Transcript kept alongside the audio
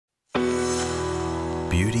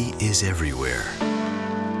Beauty is everywhere.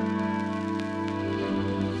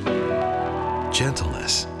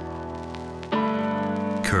 Gentleness,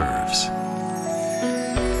 curves,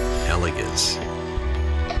 elegance,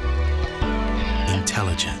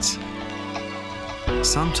 intelligence.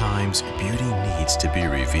 Sometimes beauty needs to be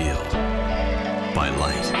revealed by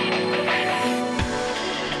light.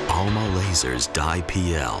 Alma Lasers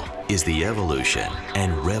Dye-VL is the evolution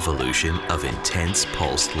and revolution of intense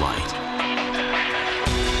pulsed light.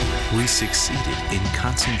 We succeeded in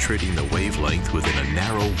concentrating the wavelength within a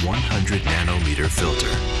narrow 100 nanometer filter,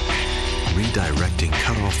 redirecting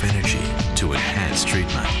cutoff energy to enhance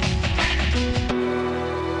treatment.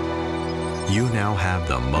 You now have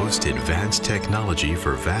the most advanced technology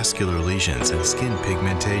for vascular lesions and skin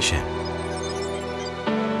pigmentation.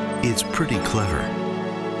 It's pretty clever.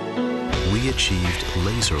 We achieved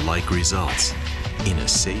laser-like results in a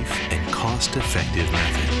safe and cost-effective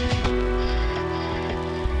method.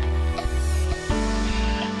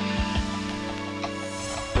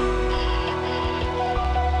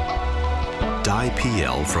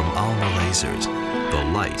 Dye-VL from Alma Lasers, the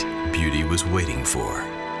light beauty was waiting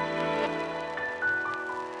for.